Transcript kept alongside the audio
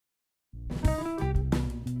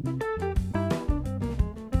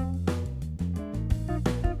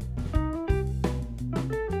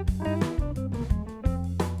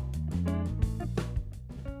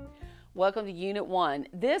Welcome to Unit 1.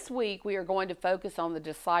 This week we are going to focus on the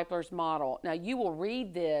Discipler's Model. Now you will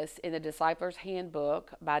read this in the Discipler's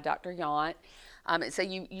Handbook by Dr. Yount. So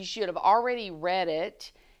you should have already read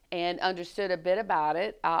it and understood a bit about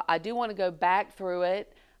it. I do want to go back through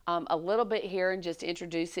it a little bit here and just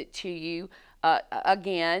introduce it to you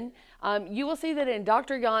again. You will see that in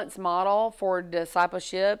Dr. Yount's model for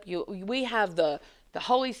discipleship, we have the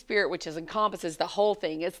Holy Spirit, which encompasses the whole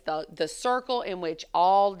thing. It's the circle in which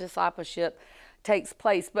all discipleship takes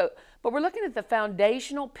place. But we're looking at the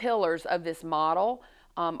foundational pillars of this model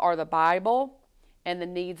are the Bible and the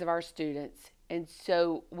needs of our students. And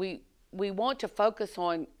so we want to focus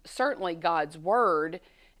on certainly God's Word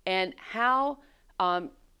and how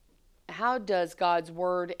does God's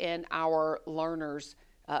Word and our learners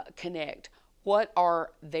connect? What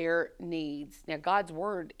are their needs? Now, God's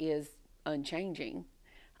Word is unchanging.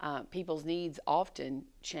 People's needs often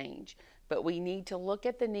change, but we need to look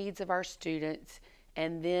at the needs of our students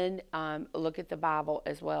and then look at the Bible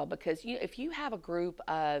as well, because if you have a group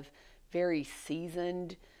of very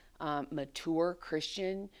seasoned, mature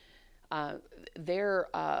Christian, their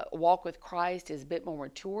walk with Christ is a bit more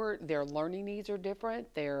mature. Their learning needs are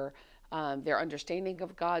different. Their understanding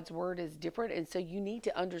of God's Word is different, and so you need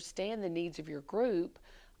to understand the needs of your group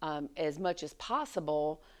as much as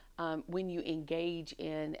possible when you engage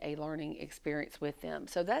in a learning experience with them.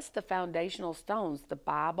 So that's the foundational stones, the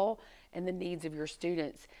Bible and the needs of your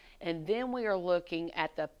students. And then we are looking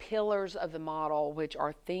at the pillars of the model, which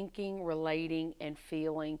are thinking, relating, and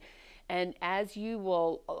feeling. And as you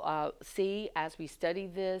will see as we study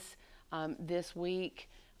this this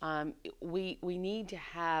week, we need to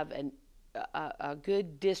have a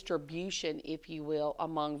good distribution, if you will,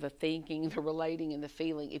 among the thinking, the relating, and the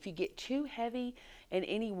feeling. If you get too heavy in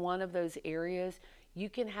any one of those areas, you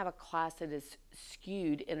can have a class that is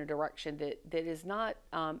skewed in a direction that is not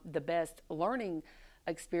the best learning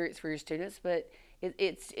experience for your students, but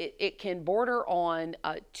it can border on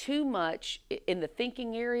too much in the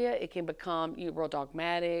thinking area. It can become real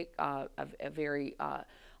dogmatic, a very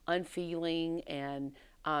unfeeling, and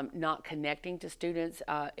not connecting to students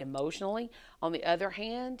emotionally. On the other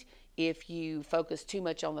hand, if you focus too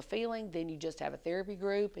much on the feeling, then you just have a therapy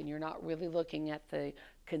group and you're not really looking at the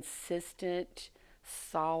consistent,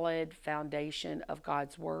 solid foundation of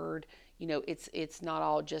God's Word. It's not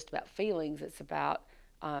all just about feelings, it's about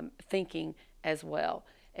thinking as well.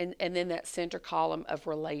 And then that center column of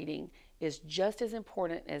relating is just as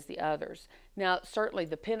important as the others. Now, certainly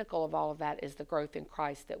the pinnacle of all of that is the growth in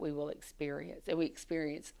Christ that we will experience. And we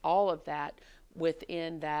experience all of that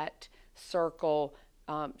within that circle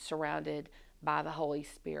surrounded by the Holy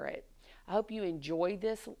Spirit. I hope you enjoyed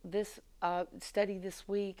this study this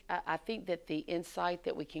week. I think that the insight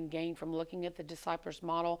that we can gain from looking at the Discipler's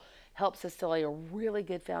Model helps us to lay a really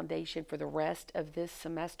good foundation for the rest of this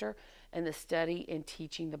semester and the study and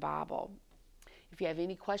teaching the Bible. If you have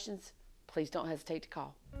any questions, please don't hesitate to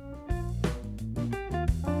call.